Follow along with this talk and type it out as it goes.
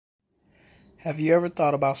Have you ever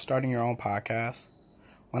thought about starting your own podcast?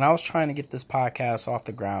 When I was trying to get this podcast off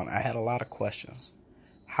the ground, I had a lot of questions.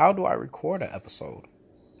 How do I record an episode?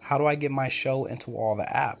 How do I get my show into all the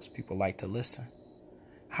apps people like to listen?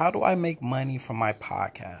 How do I make money from my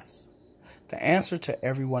podcast? The answer to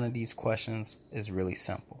every one of these questions is really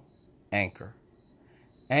simple. Anchor.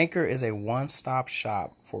 Anchor is a one-stop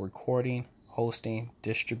shop for recording, hosting,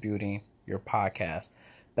 distributing your podcast.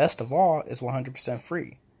 Best of all, it's 100%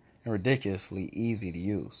 free and ridiculously easy to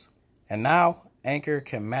use. And now, Anchor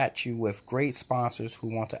can match you with great sponsors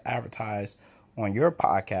who want to advertise on your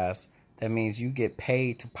podcast. That means you get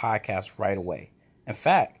paid to podcast right away. In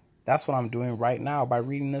fact, that's what I'm doing right now by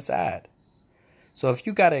reading this ad. So if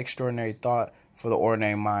you got an extraordinary thought for the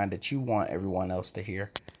ordinary mind that you want everyone else to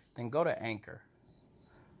hear, then go to Anchor.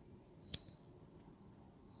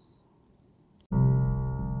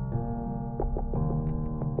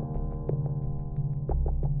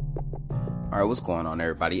 Alright, what's going on,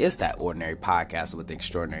 everybody? It's that ordinary podcast with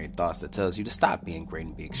extraordinary thoughts that tells you to stop being great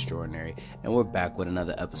and be extraordinary. And we're back with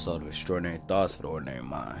another episode of Extraordinary Thoughts for the Ordinary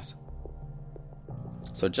Minds.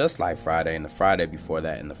 So just like Friday and the Friday before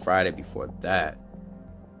that and the Friday before that,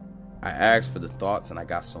 I asked for the thoughts and I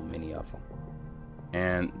got so many of them.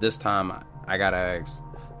 And this time I got to ask,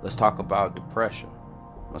 let's talk about depression.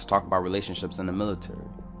 Let's talk about relationships in the military.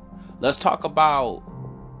 Let's talk about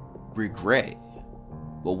regret.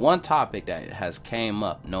 But one topic that has came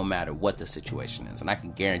up no matter what the situation is, and I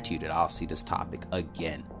can guarantee you that I'll see this topic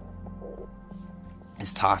again,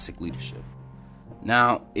 is toxic leadership.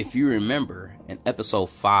 Now, if you remember, in episode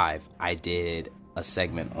 5, I did a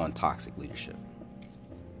segment on toxic leadership.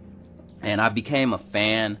 And I became a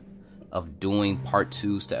fan of doing part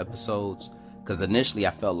 2s to episodes, because initially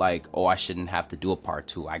I felt like, I shouldn't have to do a part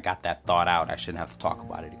 2. I got that thought out. I shouldn't have to talk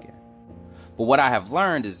about it again. But what I have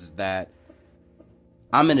learned is that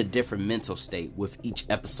I'm in a different mental state with each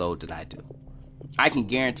episode that I do. I can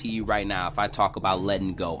guarantee you right now, if I talk about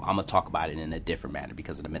letting go, I'm going to talk about it in a different manner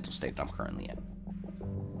because of the mental state that I'm currently in.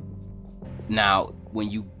 Now,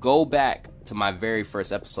 when you go back to my very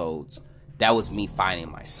first episodes, that was me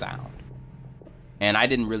finding my sound. And I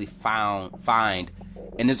didn't really find,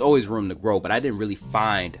 and there's always room to grow, but I didn't really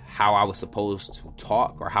find how I was supposed to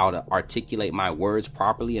talk or how to articulate my words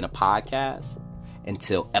properly in a podcast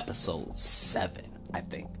until episode 7. I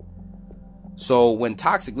think. So when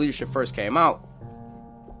toxic leadership first came out,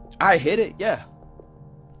 I hit it, yeah.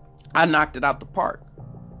 I knocked it out the park.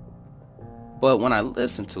 But when I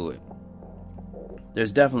listened to it,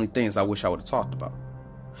 there's definitely things I wish I would have talked about.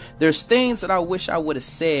 There's things that I wish I would have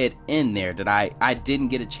said in there that I didn't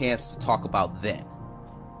get a chance to talk about then.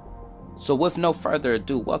 So with no further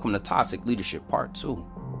ado, welcome to Toxic Leadership Part 2.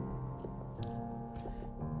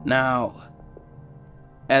 Now,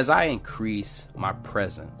 as I increase my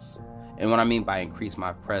presence, and what I mean by increase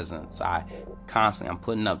my presence, I'm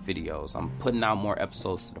putting up videos, I'm putting out more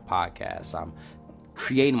episodes to the podcast, I'm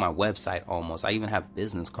creating my website almost, I even have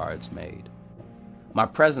business cards made. My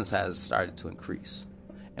presence has started to increase.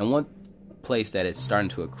 And one place that it's starting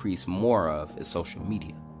to increase more of is social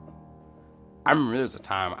media. I remember there was a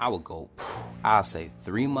time I would go, I'll say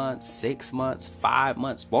 3 months, 6 months, 5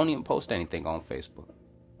 months, won't even post anything on Facebook.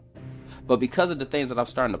 But because of the things that I'm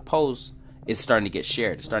starting to post, it's starting to get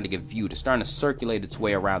shared. It's starting to get viewed. It's starting to circulate its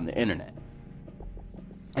way around the internet.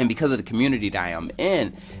 And because of the community that I am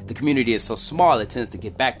in, the community is so small, it tends to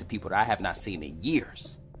get back to people that I have not seen in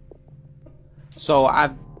years. So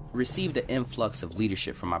I've received an influx of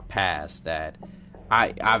leadership from my past that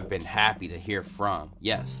I've been happy to hear from.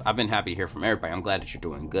 Yes, I've been happy to hear from everybody. I'm glad that you're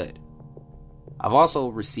doing good. I've also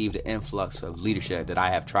received an influx of leadership that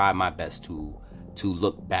I have tried my best to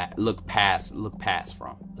look past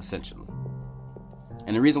from, essentially.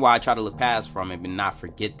 And the reason why I try to look past from it and not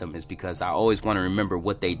forget them is because I always want to remember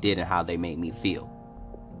what they did and how they made me feel.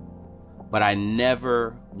 But I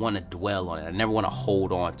never want to dwell on it. I never want to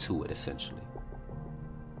hold on to it, essentially.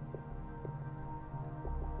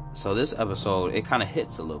 So this episode, it kind of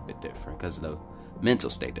hits a little bit different because of the mental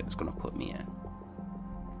state that it's going to put me in.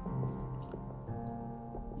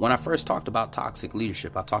 When I first talked about toxic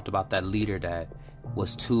leadership, I talked about that leader that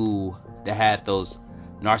had those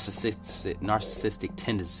narcissistic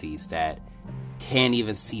tendencies that can't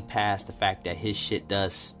even see past the fact that his shit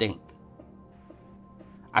does stink.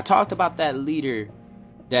 I talked about that leader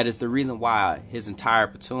that is the reason why his entire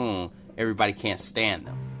platoon, everybody can't stand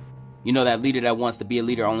them. You know, that leader that wants to be a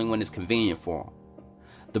leader only when it's convenient for him.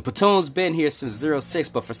 The platoon's been here since 06,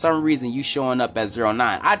 but for some reason you showing up at 09.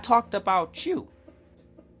 I talked about you.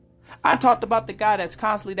 I talked about the guy that's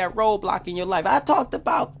constantly that roadblock in your life. I talked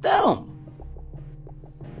about them.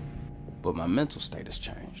 But my mental state has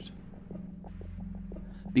changed.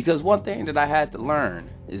 Because one thing that I had to learn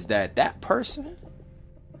is that person,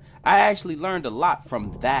 I actually learned a lot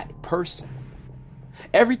from that person.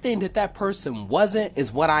 Everything that person wasn't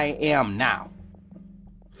is what I am now.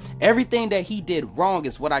 Everything that he did wrong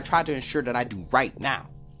is what I try to ensure that I do right now.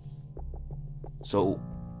 So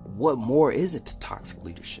what more is it to toxic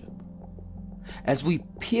leadership? As we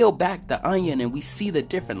peel back the onion and we see the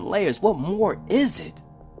different layers, what more is it?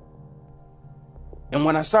 And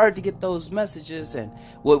when I started to get those messages, and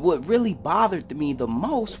what really bothered me the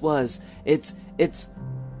most was it's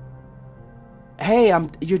hey,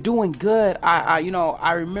 you're doing good.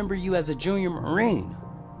 I remember you as a junior Marine.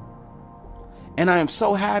 And I am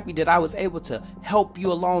so happy that I was able to help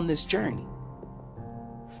you along this journey.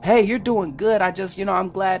 Hey, you're doing good. I'm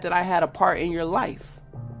glad that I had a part in your life.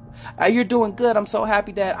 You're doing good. I'm so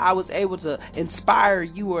happy that I was able to inspire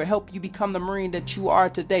you or help you become the Marine that you are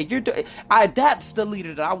today. That's the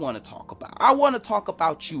leader that I want to talk about. I want to talk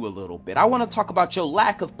about you a little bit. I want to talk about your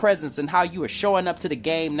lack of presence and how you are showing up to the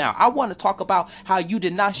game now. I want to talk about how you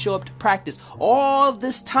did not show up to practice all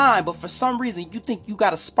this time, but for some reason you think you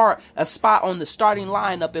got a spot on the starting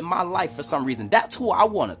lineup in my life for some reason. That's who I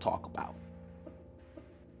want to talk about.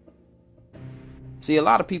 See, a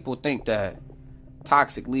lot of people think that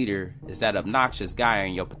toxic leader is that obnoxious guy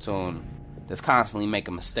in your platoon that's constantly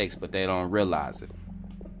making mistakes, but they don't realize it.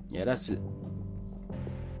 Yeah, that's it.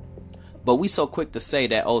 But we so quick to say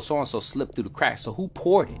that, oh, so-and-so slipped through the cracks. So who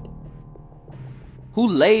poured it? Who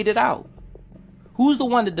laid it out? Who's the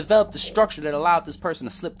one that developed the structure that allowed this person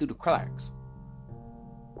to slip through the cracks?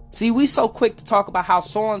 See, we so quick to talk about how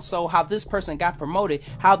so-and-so, how this person got promoted,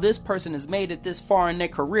 how this person has made it this far in their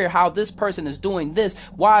career, how this person is doing this,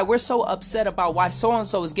 why we're so upset about why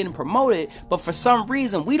so-and-so is getting promoted, but for some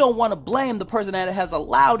reason, we don't want to blame the person that has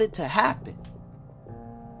allowed it to happen.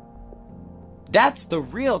 That's the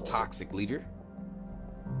real toxic leader.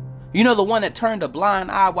 You know, the one that turned a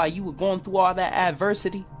blind eye while you were going through all that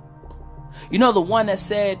adversity? You know, the one that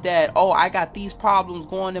said that, oh, I got these problems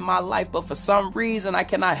going in my life, but for some reason I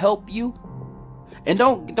cannot help you. And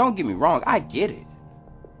don't get me wrong, I get it.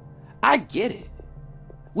 I get it.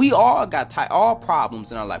 We all got all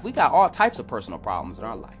problems in our life. We got all types of personal problems in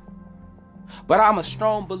our life. But I'm a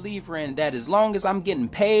strong believer in that as long as I'm getting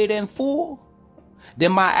paid in full,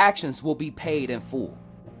 then my actions will be paid in full.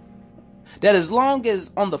 That as long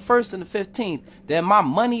as on the 1st and the 15th, that my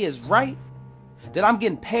money is right, that I'm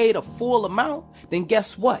getting paid a full amount, then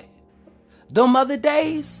guess what? Them other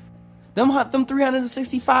days, them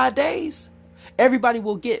 365 days, everybody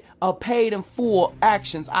will get a paid in full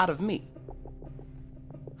actions out of me.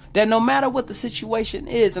 That no matter what the situation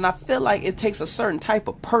is, and I feel like it takes a certain type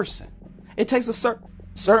of person. It takes a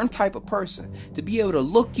certain type of person to be able to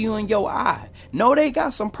look you in your eye. Know they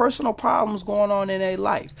got some personal problems going on in their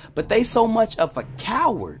life, but they so much of a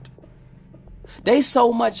coward. They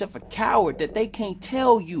so much of a coward that they can't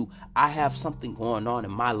tell you I have something going on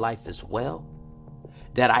in my life as well,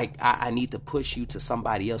 that I need to push you to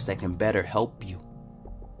somebody else that can better help you,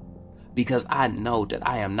 because I know that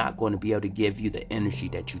I am not going to be able to give you the energy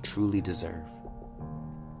that you truly deserve.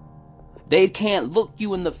 They can't look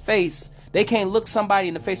you in the face. They can't look somebody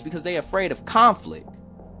in the face because they're afraid of conflict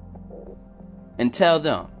and tell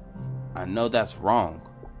them, I know that's wrong,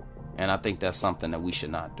 and I think that's something that we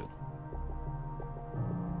should not do.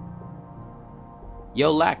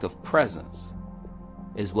 Your lack of presence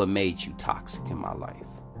is what made you toxic in my life.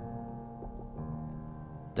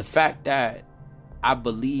 The fact that I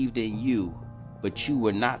believed in you, but you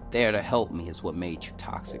were not there to help me, is what made you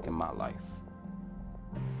toxic in my life.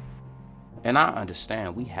 And I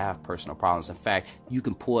understand we have personal problems. In fact, you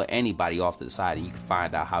can pull anybody off to the side and you can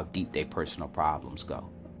find out how deep their personal problems go.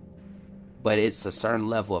 But it's a certain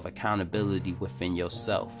level of accountability within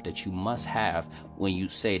yourself that you must have when you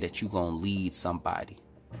say that you're going to lead somebody.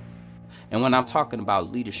 And when I'm talking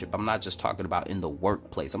about leadership, I'm not just talking about in the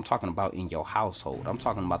workplace. I'm talking about in your household. I'm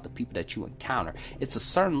talking about the people that you encounter. It's a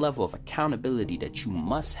certain level of accountability that you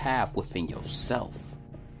must have within yourself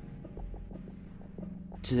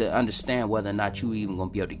to understand whether or not you're even going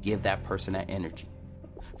to be able to give that person that energy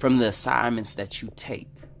from the assignments that you take.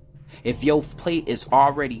 If your plate is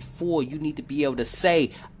already full, you need to be able to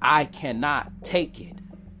say, I cannot take it.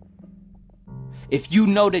 If you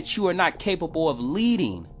know that you are not capable of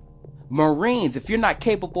leading Marines, if you're not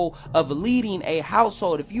capable of leading a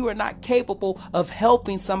household, if you are not capable of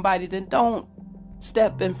helping somebody, then don't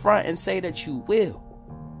step in front and say that you will.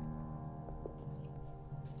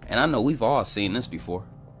 And I know we've all seen this before.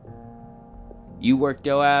 You worked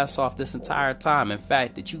your ass off this entire time. In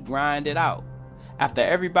fact, that you grind it out. After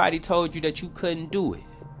everybody told you that you couldn't do it.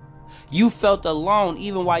 You felt alone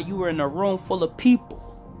even while you were in a room full of people.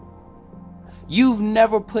 You've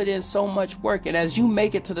never put in so much work. And as you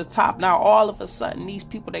make it to the top, now all of a sudden, these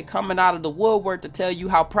people, they coming out of the woodwork to tell you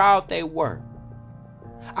how proud they were.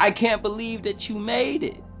 I can't believe that you made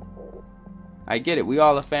it. I get it. We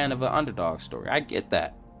all a fan of an underdog story. I get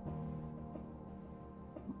that.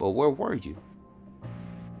 But where were you?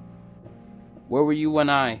 Where were you when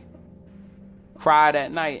I cried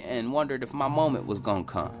at night and wondered if my moment was gonna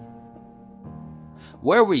come?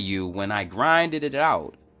 Where were you when I grinded it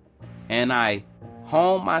out and I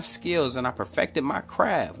honed my skills and I perfected my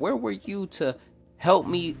craft? Where were you to help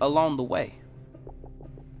me along the way?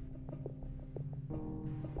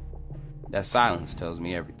 That silence tells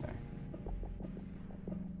me everything.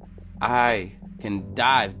 I can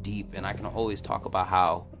dive deep and I can always talk about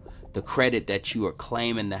how the credit that you are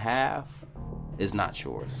claiming to have is not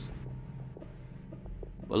yours.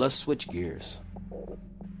 But let's switch gears.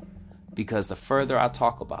 Because the further I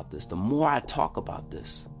talk about this, the more I talk about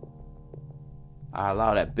this, I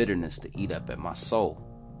allow that bitterness to eat up at my soul.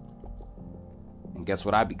 And guess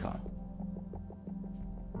what I become?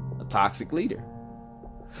 A toxic leader.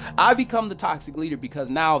 I become the toxic leader because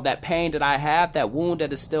now that pain that I have, that wound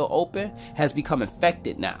that is still open, has become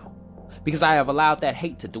infected now. Because I have allowed that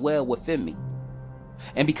hate to dwell within me.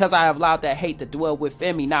 And because I have allowed that hate to dwell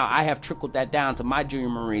within me, now I have trickled that down to my Junior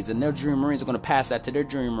Marines, and their Junior Marines are going to pass that to their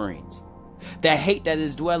Junior Marines. That hate that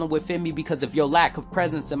is dwelling within me because of your lack of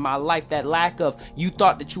presence in my life, that lack of, you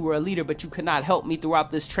thought that you were a leader, but you could not help me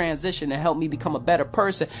throughout this transition and help me become a better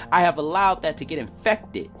person. I have allowed that to get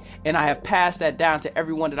infected, and I have passed that down to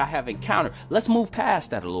everyone that I have encountered. Let's move past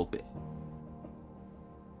that a little bit.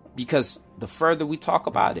 Because the further we talk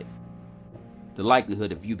about it, the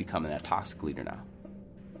likelihood of you becoming that toxic leader now.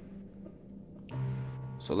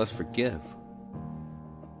 So let's forgive.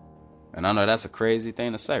 And I know that's a crazy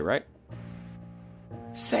thing to say, right?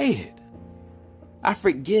 Say it. I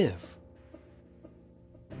forgive.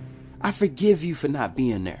 I forgive you for not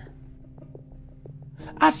being there.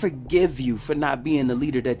 I forgive you for not being the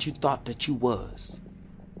leader that you thought that you was.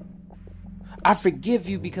 I forgive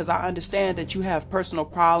you because I understand that you have personal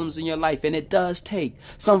problems in your life, and it does take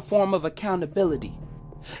some form of accountability.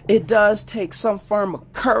 It does take some form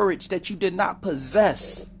of courage that you did not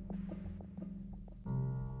possess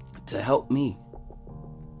to help me.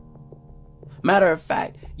 Matter of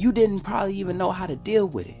fact, you didn't probably even know how to deal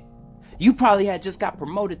with it. You probably had just got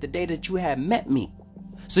promoted the day that you had met me.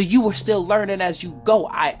 So you were still learning as you go.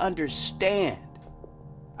 I understand.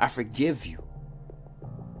 I forgive you.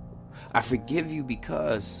 I forgive you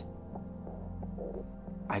because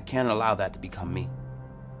I can't allow that to become me.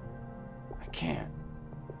 I can't.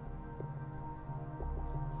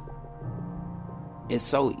 It's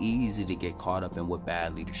so easy to get caught up in what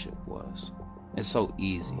bad leadership was. It's so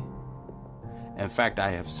easy. In fact,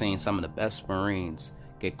 I have seen some of the best Marines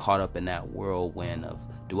get caught up in that whirlwind of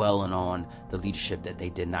dwelling on the leadership that they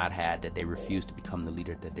did not have, that they refused to become the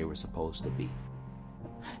leader that they were supposed to be.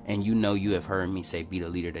 And you know, you have heard me say, be the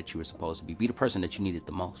leader that you were supposed to be. Be the person that you needed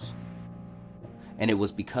the most. And it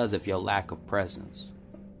was because of your lack of presence.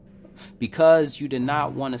 Because you did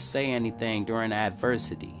not want to say anything during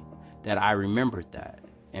adversity that I remembered that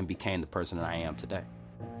and became the person that I am today.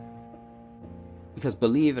 Because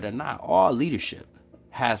believe it or not, all leadership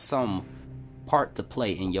has some part to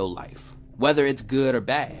play in your life, whether it's good or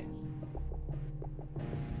bad.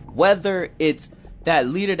 Whether it's that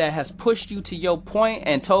leader that has pushed you to your point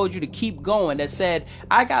and told you to keep going, that said,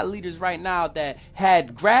 I got leaders right now that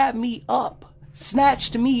had grabbed me up,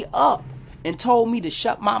 snatched me up, and told me to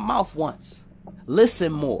shut my mouth once.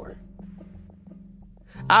 Listen more.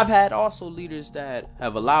 I've had also leaders that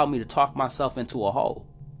have allowed me to talk myself into a hole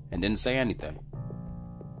and didn't say anything.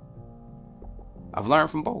 I've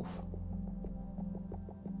learned from both.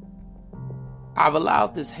 I've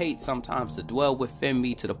allowed this hate sometimes to dwell within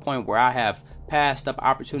me to the point where I have passed up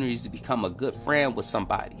opportunities to become a good friend with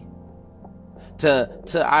somebody.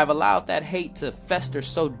 I've allowed that hate to fester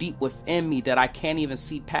so deep within me that I can't even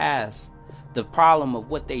see past the problem of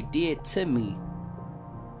what they did to me,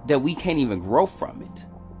 that we can't even grow from it.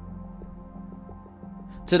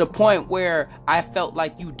 To the point where I felt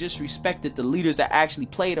like you disrespected the leaders that actually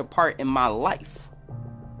played a part in my life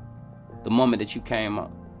the moment that you came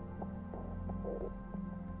up.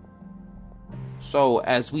 So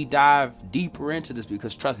as we dive deeper into this,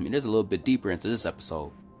 because trust me, there's a little bit deeper into this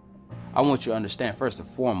episode, I want you to understand, first and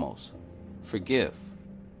foremost, forgive.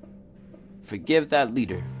 Forgive that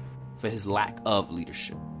leader for his lack of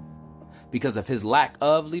leadership. Because of his lack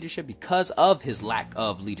of leadership,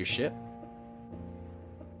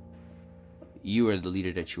 you are the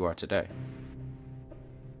leader that you are today.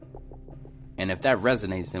 And if that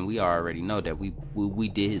resonates, then we already know that we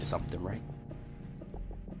did something right.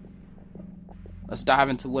 Let's dive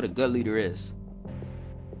into what a good leader is.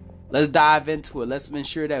 Let's dive into it. Let's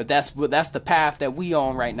ensure that that's the path that we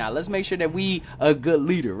on right now. Let's make sure that we a good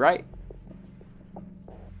leader, right?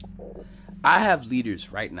 I have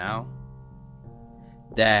leaders right now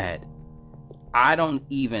that I don't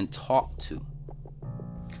even talk to.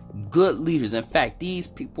 Good leaders. In fact, these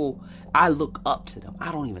people, I look up to them.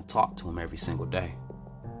 I don't even talk to them every single day.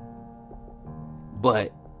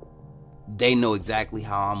 But they know exactly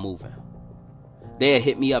how I'm moving. They'll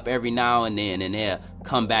hit me up every now and then, and they'll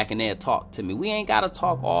come back and they'll talk to me. We ain't got to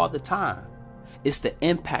talk all the time. It's the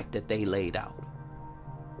impact that they laid out.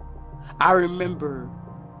 I remember,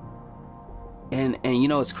 and you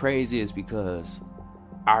know what's crazy is because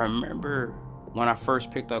I remember when I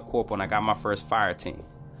first picked up corporal and I got my first fire team.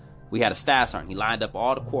 We had a staff sergeant. He lined up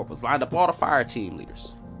all the corporals, lined up all the fire team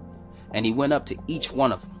leaders. And he went up to each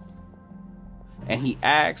one of them. And he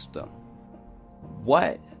asked them,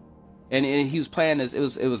 what? And he was playing this. It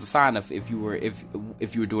was a sign of if you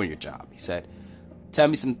were doing your job. He said, tell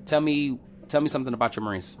me something about your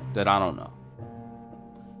Marines that I don't know.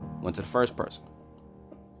 Went to the first person.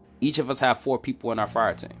 Each of us have 4 people in our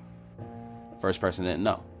fire team. First person didn't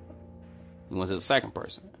know. He went to the second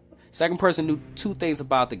person. Second person knew 2 things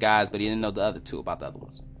about the guys, but he didn't know the other 2 about the other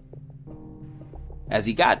ones. As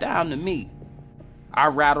he got down to me, I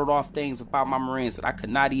rattled off things about my Marines that I could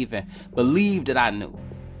not even believe that I knew.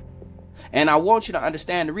 And I want you to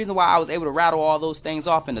understand the reason why I was able to rattle all those things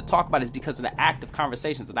off and to talk about it is because of the active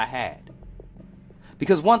conversations that I had.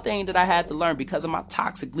 Because one thing that I had to learn because of my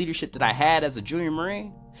toxic leadership that I had as a junior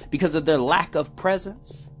Marine, because of their lack of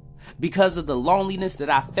presence, because of the loneliness that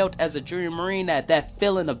I felt as a junior Marine, that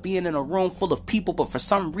feeling of being in a room full of people, but for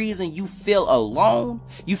some reason you feel alone,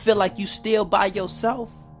 you feel like you still by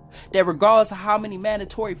yourself, that regardless of how many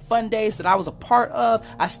mandatory fun days that I was a part of,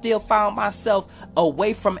 I still found myself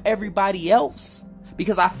away from everybody else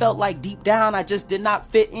because I felt like deep down I just did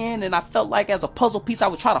not fit in, and I felt like as a puzzle piece I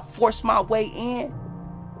would try to force my way in.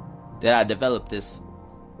 That I developed this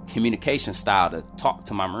communication style to talk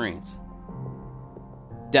to my Marines.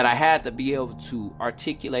 That I had to be able to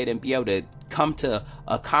articulate and be able to come to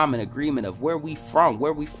a common agreement of where we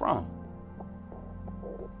from.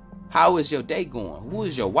 How is your day going? Who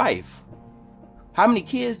is your wife? How many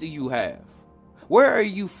kids do you have? Where are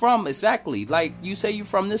you from exactly? Like, you say you're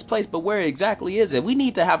from this place, but where exactly is it? We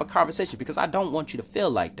need to have a conversation because I don't want you to feel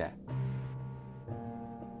like that.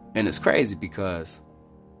 And it's crazy because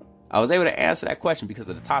I was able to answer that question because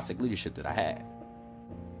of the toxic leadership that I had.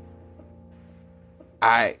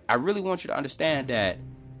 I really want you to understand that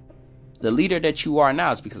the leader that you are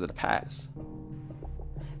now is because of the past.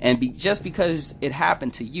 And just because it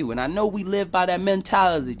happened to you, and I know we live by that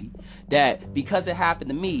mentality that because it happened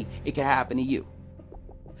to me, it can happen to you.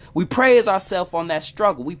 We praise ourselves on that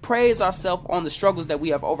struggle. We praise ourselves on the struggles that we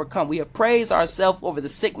have overcome. We have praised ourselves over the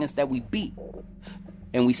sickness that we beat.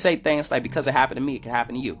 And we say things like, because it happened to me, it can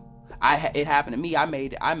happen to you. It happened to me, I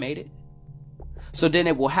made it. So then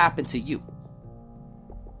it will happen to you.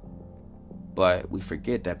 But we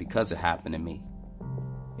forget that because it happened to me,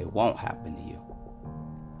 it won't happen to you.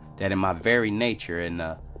 That in my very nature and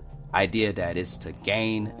the idea that it's to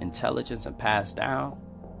gain intelligence and pass down,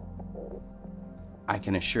 I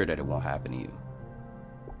can assure that it won't happen to you.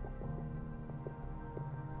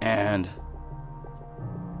 And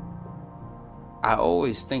I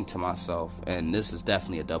always think to myself, and this is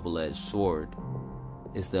definitely a double-edged sword,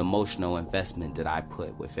 is the emotional investment that I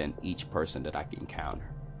put within each person that I can encounter.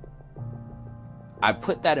 I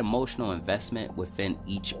put that emotional investment within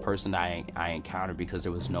each person I encountered because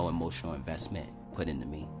there was no emotional investment put into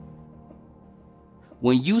me.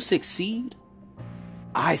 When you succeed,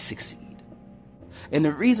 I succeed. And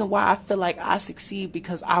the reason why I feel like I succeed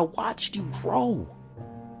because I watched you grow.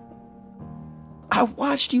 I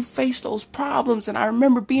watched you face those problems, and I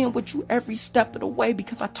remember being with you every step of the way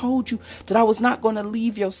because I told you that I was not going to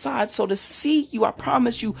leave your side. So to see you, I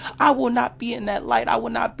promise you, I will not be in that light. I will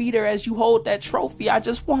not be there as you hold that trophy. I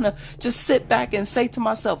just want to just sit back and say to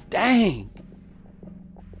myself, dang,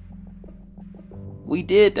 we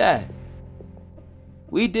did that.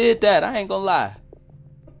 We did that. I ain't going to lie.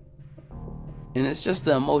 And it's just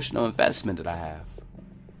the emotional investment that I have.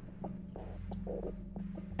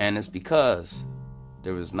 And it's because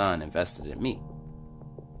there was none invested in me.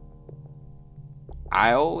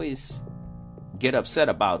 I always get upset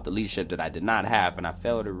about the leadership that I did not have, and I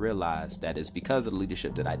fail to realize that it's because of the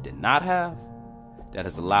leadership that I did not have that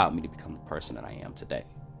has allowed me to become the person that I am today.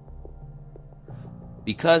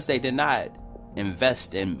 Because they did not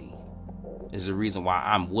invest in me is the reason why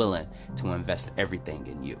I'm willing to invest everything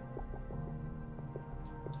in you.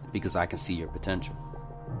 Because I can see your potential.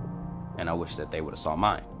 And I wish that they would have saw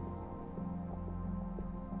mine.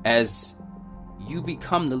 As you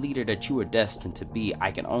become the leader that you are destined to be,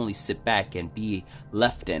 I can only sit back and be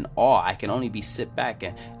left in awe. I can only sit back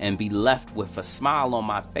and be left with a smile on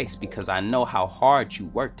my face, because I know how hard you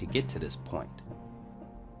worked to get to this point.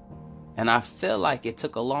 And I feel like it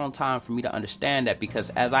took a long time for me to understand that, because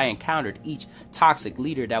as I encountered each toxic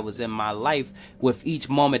leader that was in my life, with each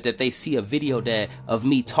moment that they see a video of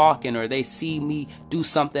me talking, or they see me do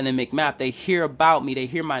something in McMap, they hear about me, they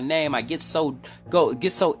hear my name, I get so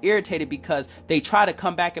irritated, because they try to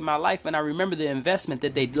come back in my life, and I remember the investment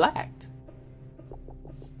that they lacked.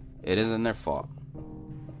 It isn't their fault.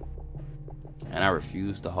 And I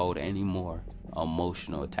refuse to hold any more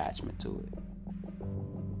emotional attachment to it.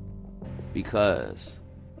 Because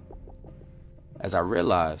as I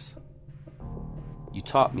realized, you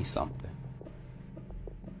taught me something.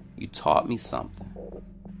 You taught me something.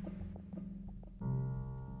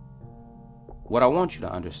 What I want you to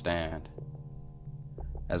understand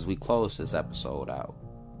as we close this episode out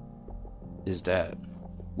is that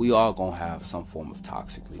we all gonna have some form of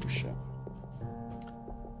toxic leadership.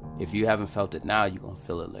 If you haven't felt it now, you're gonna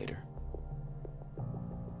feel it later.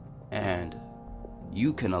 And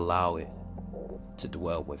you can allow it to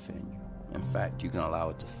dwell within you. In fact, you can allow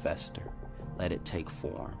it to fester, let it take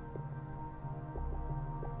form.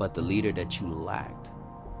 But the leader that you lacked,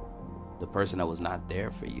 the person that was not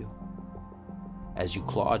there for you, as you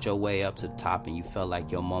clawed your way up to the top and you felt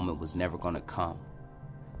like your moment was never going to come,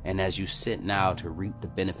 and as you sit now to reap the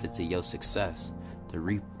benefits of your success, to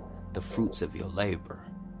reap the fruits of your labor,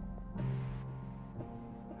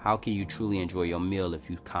 how can you truly enjoy your meal if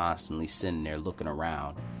you constantly sitting there looking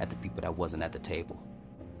around at the people that wasn't at the table?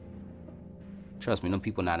 Trust me, them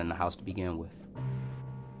people not in the house to begin with.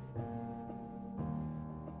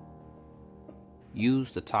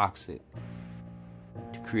 Use the toxic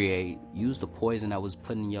to use the poison that was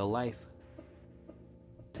put in your life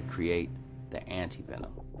to create the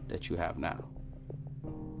anti-venom that you have now.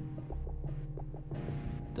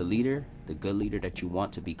 The good leader that you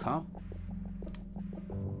want to become,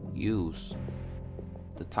 use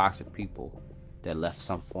the toxic people that left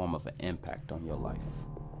some form of an impact on your life.